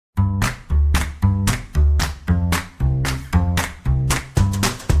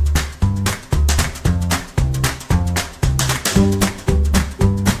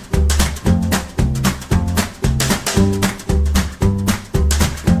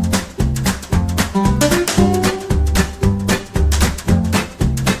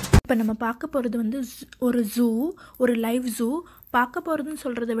நம்ம பார்க்க போகிறது வந்து ஒரு ஜூ, ஒரு லைவ் ஜூ. பார்க்க போகிறதுன்னு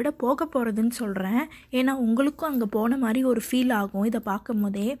சொல்கிறத விட போக போகிறதுன்னு சொல்கிறேன். ஏன்னா உங்களுக்கும் அங்கே போன மாதிரி ஒரு ஃபீல் ஆகும் இதை பார்க்கும்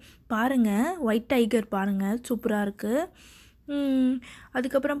போதே. பாருங்கள், ஒயிட் டைகர் பாருங்கள், சூப்பராக இருக்குது.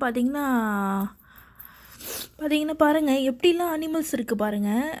 அதுக்கப்புறம் பார்த்தீங்கன்னா பாருங்கள் எப்படிலாம் அனிமல்ஸ் இருக்குது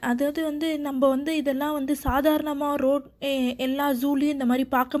பாருங்கள். அதாவது வந்து நம்ம வந்து இதெல்லாம் வந்து சாதாரணமாக எல்லா ஜூலேயும் இந்த மாதிரி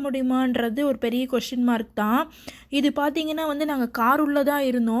பார்க்க முடியுமான்றது ஒரு பெரிய கொஸ்டின் மார்க் தான். இது பார்த்திங்கன்னா வந்து நாங்கள் கார் உள்ளே தான்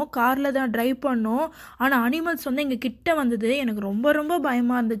இருந்தோம், காரில் தான் ட்ரைவ் பண்ணோம். ஆனால் அனிமல்ஸ் வந்து எங்கள் கிட்டே வந்தது. எனக்கு ரொம்ப ரொம்ப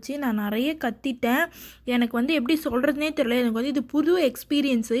பயமாக இருந்துச்சு. நான் நிறைய கத்திட்டேன். எனக்கு வந்து எப்படி சொல்கிறதுனே தெரியல. எனக்கு வந்து இது புது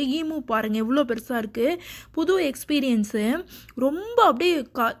எக்ஸ்பீரியன்ஸு. ஈமு பாருங்கள் எவ்வளோ பெருசாக இருக்குது, புது எக்ஸ்பீரியன்ஸு. ரொம்ப அப்படியே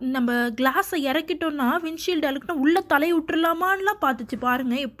நம்ம கிளாஸை இறக்கிட்டோன்னா விண்ட்ஷீல்டு அழுக்குனா உள்ளே தலையை விட்டுறலாமான்லாம் பார்த்துச்சு.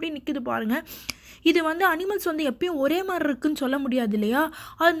 பாருங்கள் எப்படி நிற்குது பாருங்கள். இது வந்து அனிமல்ஸ் வந்து எப்பயும் ஒரே மாதிரி இருக்குன்னு சொல்ல முடியாது இல்லையா?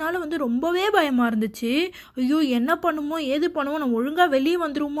 அதனால வந்து ரொம்பவே பயமாக இருந்துச்சு. ஐயோ என்ன பண்ணுமோ ஏது பண்ணுமோ, நம்ம ஒழுங்காக வெளியே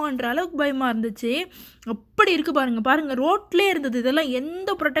வந்துருமோன்ற அளவுக்கு பயமாக இருந்துச்சு. அப்படி இருக்குது பாருங்கள் ரோட்லேயே இருந்தது. இதெல்லாம்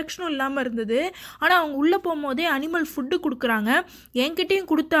எந்த ப்ரொடெக்ஷனும் இல்லாமல் இருந்தது. ஆனால் அவங்க உள்ளே போகும்போதே அனிமல் ஃபுட்டு கொடுக்குறாங்க.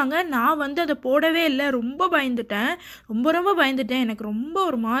 என்கிட்டையும் கொடுத்தாங்க. நான் வந்து அதை போடவே இல்லை. ரொம்ப பயந்துட்டேன், ரொம்ப பயந்துட்டேன். எனக்கு ரொம்ப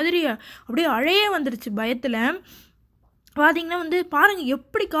ஒரு மாதிரி அப்படியே அழையே வந்துருச்சு பயத்தில். பார்த்தீங்கன்னா வந்து பாருங்கள்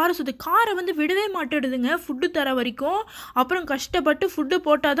எப்படி காரை காரை வந்து விடவே மாட்டேடுதுங்க ஃபுட்டு தர வரைக்கும். அப்புறம் கஷ்டப்பட்டு ஃபுட்டு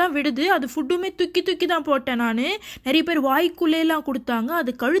போட்டால் தான் விடுது. அது ஃபுட்டுமே தூக்கி தான் போட்டேன் நான். நிறைய பேர் வாய்க்குள்ளேலாம் கொடுத்தாங்க.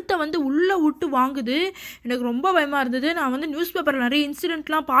 அது கழுத்தை வந்து உள்ளே விட்டு வாங்குது. எனக்கு ரொம்ப பயமாக இருந்தது. நான் வந்து நியூஸ் பேப்பரில் நிறைய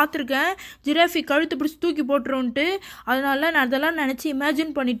இன்சிடெண்ட்லாம் பார்த்துருக்கேன், ஜிராஃபி கழுத்தை பிடிச்சி தூக்கி போட்டுருன்ட்டு. அதனால நான் அதெல்லாம் நினச்சி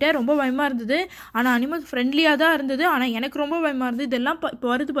இமேஜின் பண்ணிட்டேன். ரொம்ப பயமாக இருந்தது. ஆனால் அனிமல் ஃப்ரெண்ட்லியாக தான் இருந்தது. ஆனால் எனக்கு ரொம்ப பயமாக இருந்தது. இதெல்லாம்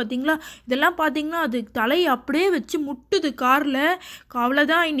இப்போ வருது பார்த்தீங்களா, இதெல்லாம் பார்த்தீங்கன்னா அது தலையை அப்படியே வச்சு முட்டு காரில்.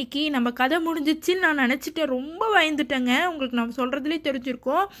 அவ்வளோதான், இன்னைக்கு நம்ம கதை முடிஞ்சிச்சுன்னு நான் நினச்சிட்டேன். ரொம்ப பயந்துட்டேங்க. உங்களுக்கு நம்ம சொல்கிறதுலேயே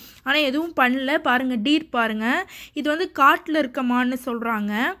தெரிஞ்சிருக்கோம். ஆனால் எதுவும் பண்ணல. பாருங்கள் டீர் பாருங்கள். இது வந்து காட்டில் இருக்கமான்னு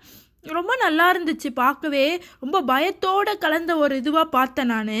சொல்கிறாங்க. ரொம்ப நல்லா இருந்துச்சு பார்க்கவே. ரொம்ப பயத்தோடு கலந்த ஒரு இதுவாக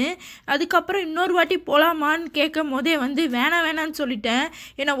பார்த்தேன் நான். அதுக்கப்புறம் இன்னொரு வாட்டி போகலாமான்னு கேட்கும் போதே வந்து வேணான்னு சொல்லிட்டேன்.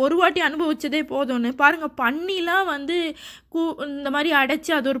 ஏன்னா ஒரு வாட்டி அனுபவிச்சதே போதும்னு. பாருங்கள் பன்னிலாம் வந்து இந்த மாதிரி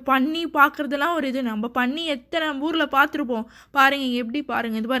அடைச்சி அது ஒரு பன்னி பார்க்குறதுலாம் ஒரு இது. நம்ம பன்னி எத்தனை நம்ம ஊரில் பார்த்துருப்போம். பாருங்கள் எப்படி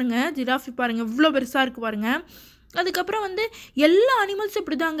பாருங்கள், இது பாருங்கள் ஜிராஃபி பாருங்கள் இவ்வளோ பெருசாக இருக்குது பாருங்கள். அதுக்கப்புறம் வந்து எல்லா அனிமல்ஸும்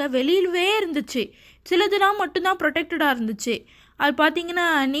இப்படி தாங்க வெளியிலவே இருந்துச்சு. சிலதுலாம் மட்டும்தான் ப்ரொடெக்டடாக இருந்துச்சு. அது பார்த்தீங்கன்னா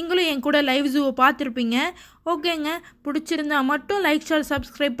நீங்களும் என் கூட லைவ் ஜூவை பார்த்துருப்பீங்க. ஓகேங்க, பிடிச்சிருந்தா மட்டும் லைக், ஷேர்,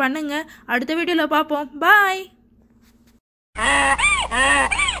 சப்ஸ்கிரைப் பண்ணுங்கள். அடுத்த வீடியோவில் பார்ப்போம். பாய்.